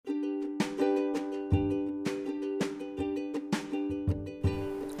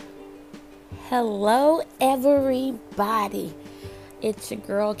Hello, everybody. It's your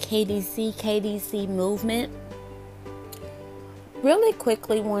girl KDC Movement. Really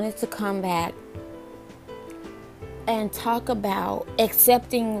quickly wanted to come back and talk about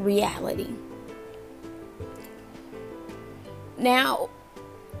accepting reality. Now,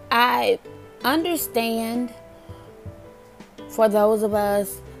 I understand for those of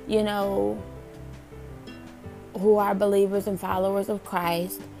us, who are believers and followers of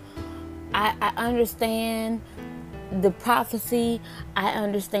Christ, I understand the prophecy, I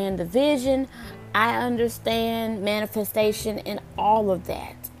understand the vision, I understand manifestation and all of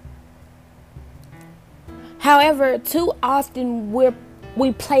that. However, too often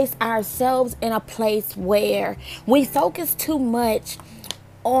we place ourselves in a place where we focus too much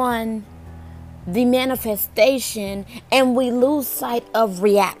on the manifestation and we lose sight of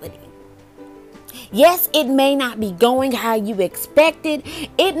reality. Yes, it may not be going how you expected.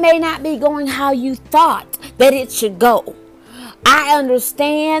 It may not be going how you thought that it should go. I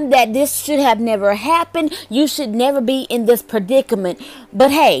understand that this should have never happened. You should never be in this predicament.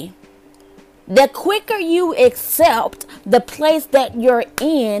 But hey, the quicker you accept the place that you're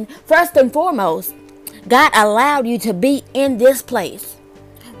in, first and foremost, God allowed you to be in this place.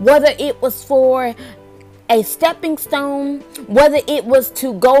 Whether it was for a stepping stone, whether it was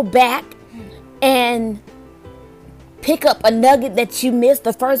to go back and pick up a nugget that you missed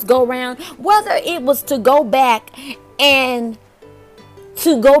the first go round, whether it was to go back and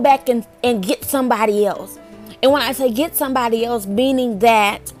get somebody else. And when I say get somebody else, meaning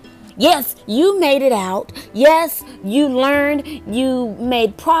that yes, you made it out. Yes, you learned, you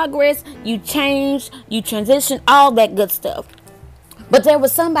made progress, you changed, you transitioned, all that good stuff. But there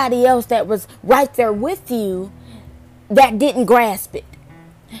was somebody else that was right there with you that didn't grasp it.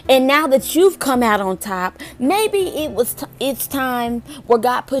 And now that you've come out on top, maybe it's time where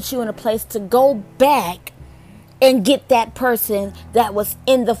God puts you in a place to go back and get that person that was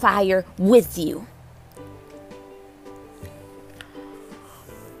in the fire with you.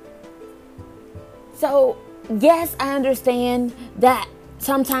 So, yes, I understand that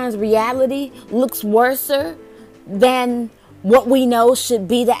sometimes reality looks worse than what we know should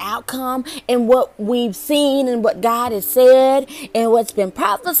be the outcome and what we've seen and what God has said and what's been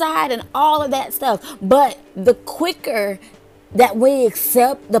prophesied and all of that stuff. But the quicker that we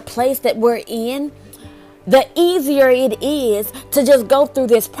accept the place that we're in, the easier it is to just go through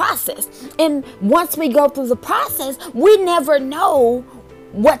this process. And once we go through the process, we never know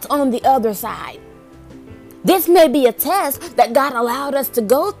what's on the other side. This may be a test that God allowed us to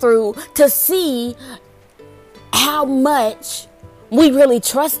go through to see how much we really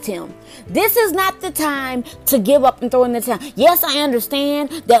trust Him. This is not the time to give up and throw in the towel. Yes, I understand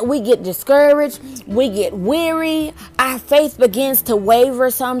that we get discouraged, we get weary, our faith begins to waver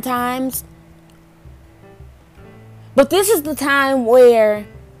sometimes. But this is the time where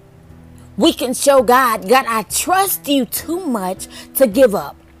we can show God, I trust you too much to give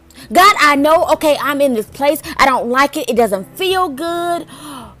up. God, I know, okay, I'm in this place. I don't like it. It doesn't feel good.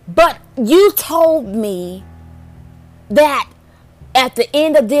 But you told me that at the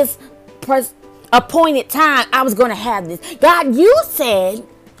end of this appointed time, I was going to have this. God, you said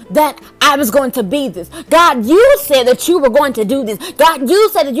that I was going to be this. God, you said that you were going to do this. God, you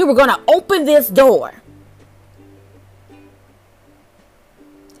said that you were going to open this door.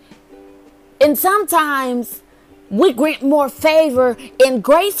 And sometimes we grant more favor and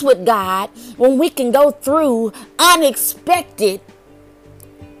grace with God when we can go through unexpected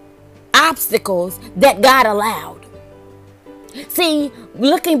obstacles that God allowed. See,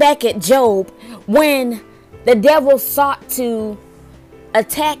 looking back at Job, when the devil sought to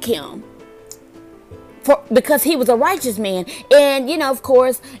attack him because he was a righteous man, and of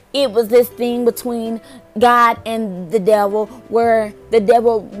course, it was this thing between God and the devil where the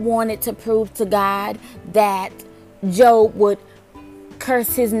devil wanted to prove to God that Job would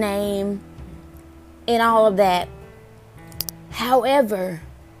curse his name and all of that. However,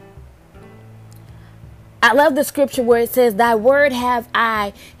 I love the scripture where it says, thy word have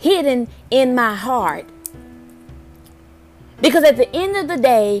I hidden in my heart. Because at the end of the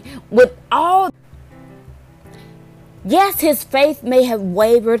day, yes, his faith may have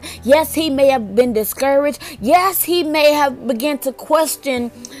wavered. Yes, he may have been discouraged. Yes, he may have begun to question,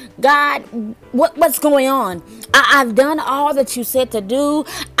 God, what's going on? I've done all that you said to do.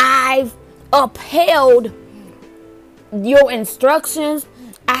 I've upheld your instructions.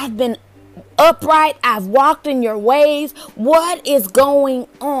 I've been upright. I've walked in your ways. What is going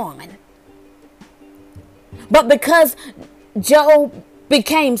on? But because Job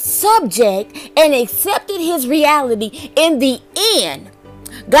became subject and accepted his reality in the end,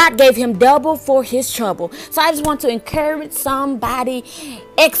 God gave him double for his trouble. So I just want to encourage somebody,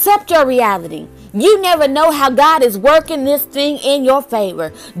 accept your reality. You never know how God is working this thing in your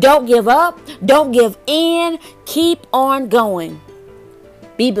favor. Don't give up. Don't give in. Keep on going.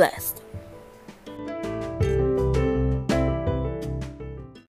 Be blessed.